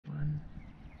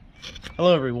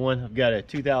Hello everyone, I've got a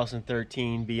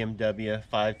 2013 BMW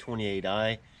 528i.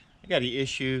 I got an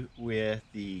issue with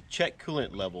the check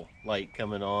coolant level light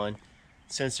coming on.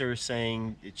 Sensor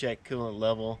saying to check coolant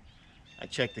level. I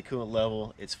checked the coolant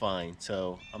level, it's fine.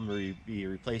 So I'm going to be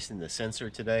replacing the sensor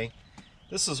today.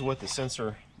 This is what the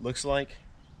sensor looks like.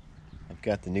 I've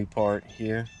got the new part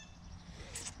here.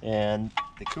 And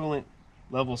the coolant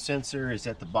level sensor is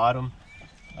at the bottom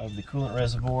of the coolant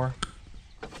reservoir.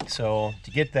 So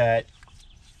to get that,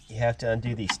 you have to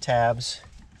undo these tabs.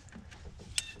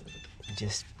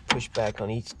 Just push back on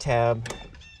each tab.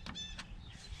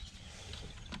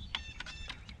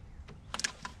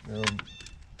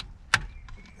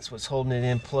 That's what's holding it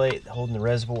in place, holding the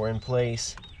reservoir in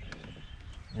place.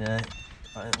 And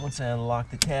once I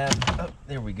unlock the tab, oh,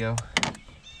 there we go.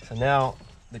 So now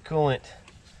the coolant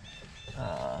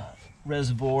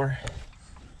reservoir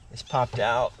is popped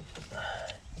out,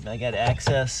 and I got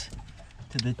access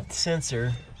to the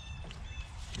sensor.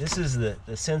 This is the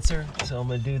sensor, so I'm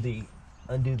going to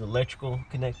undo the electrical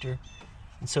connector.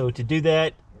 And so to do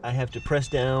that, I have to press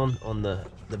down on the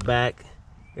back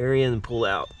area and pull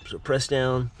out. So press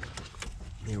down,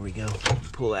 there we go,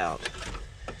 pull out.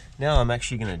 Now I'm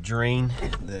actually going to drain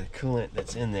the coolant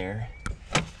that's in there,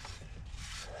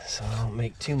 so I don't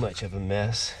make too much of a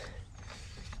mess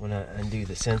when I undo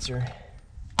the sensor.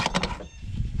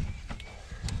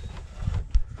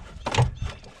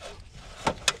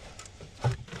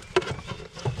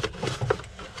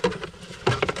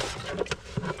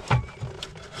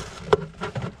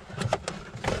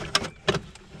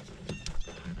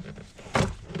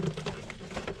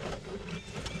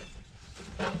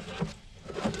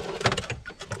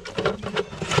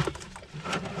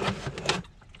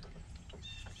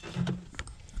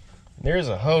 There's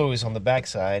a hose on the back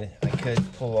side I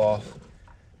could pull off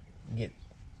and get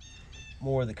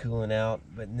more of the coolant out,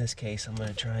 but in this case I'm going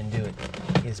to try and do it,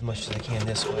 get as much as I can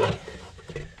this way,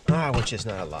 which is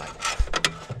not a lot.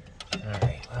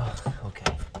 Alright, well,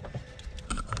 okay,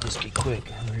 I'll just be quick.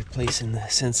 I'm replacing the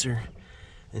sensor,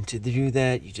 and to do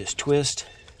that you just twist,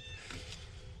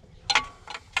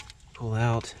 pull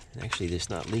out. Actually, it's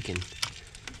not leaking.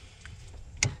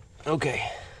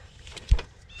 Okay,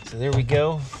 so there we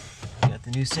go. Got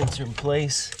the new sensor in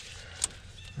place,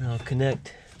 and I'll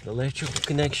connect the electrical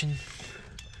connection.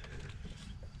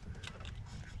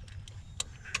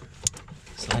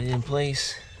 Slide it in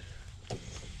place.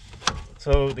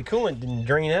 So the coolant didn't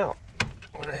drain out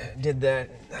when I did that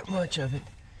much of it.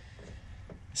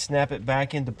 Snap it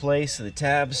back into place so the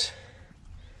tabs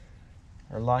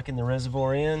are locking the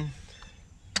reservoir in.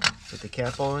 Put the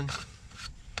cap on.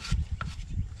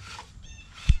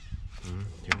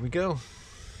 There we go.